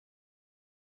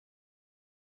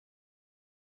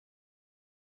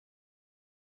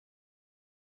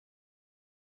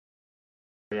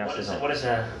What is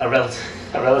a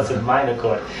relative minor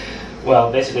chord? Well,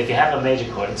 basically, if you have a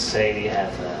major chord, say you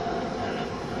have, I don't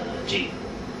know, G,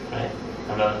 right?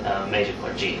 A major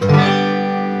chord, G.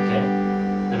 Okay?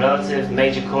 The relative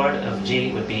major chord of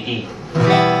G would be E.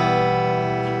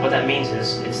 What that means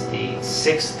is it's the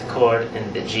sixth chord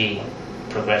in the G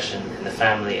progression in the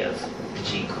family of the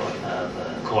G chord, of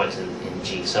chords in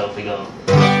G. So if we go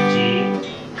G,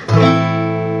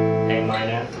 A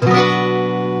minor,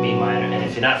 B minor, and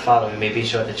if you're not following me, be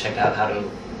sure to check out how to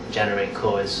generate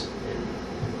chords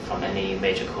from any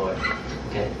major chord.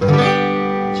 Okay?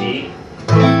 G,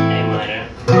 A minor,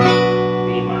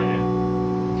 B minor.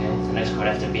 Okay? The next chord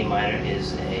after B minor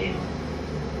is a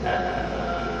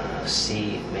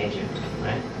C major,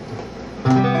 right?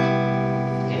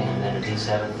 Okay, and then a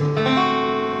D7.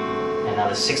 And now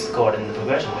the sixth chord in the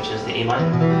progression, which is the E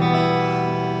minor.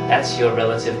 That's your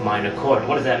relative minor chord.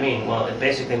 What does that mean? Well, it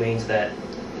basically means that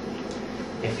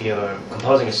if you're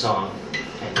composing a song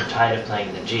and you're tired of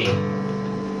playing the G,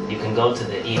 you can go to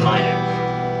the E minor.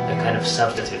 They're kind of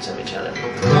substitutes of each other.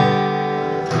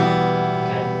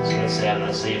 Okay, so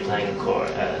let's say you're playing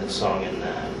a song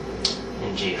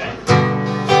in G, right?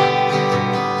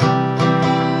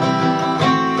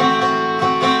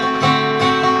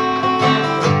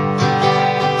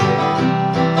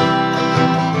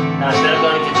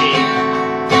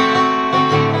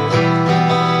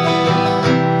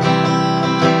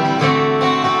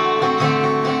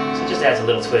 Adds a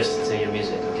little twist to your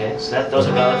music, okay? So those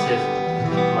are relative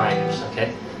minors,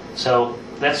 okay? So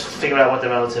let's figure out what the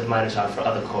relative minors are for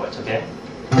other chords, okay?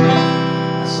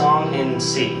 A song in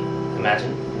C,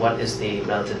 imagine, what is the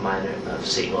relative minor of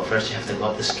C? Well, first you have to go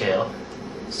up the scale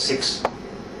 6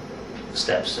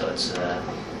 steps, so it's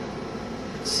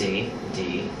C,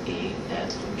 D, E,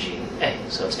 F, G, A.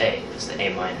 So it's A, it's the A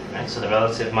minor, right? So the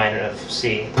relative minor of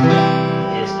C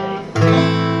is A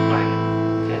minor.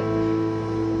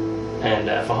 And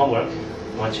for homework,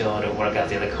 I want you all to work out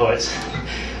the other chords.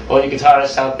 All you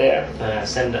guitarists out there,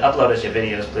 upload us your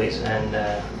videos, please, and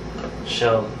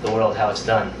show the world how it's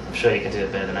done. I'm sure you can do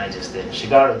it better than I just did.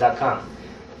 Shigaru.com.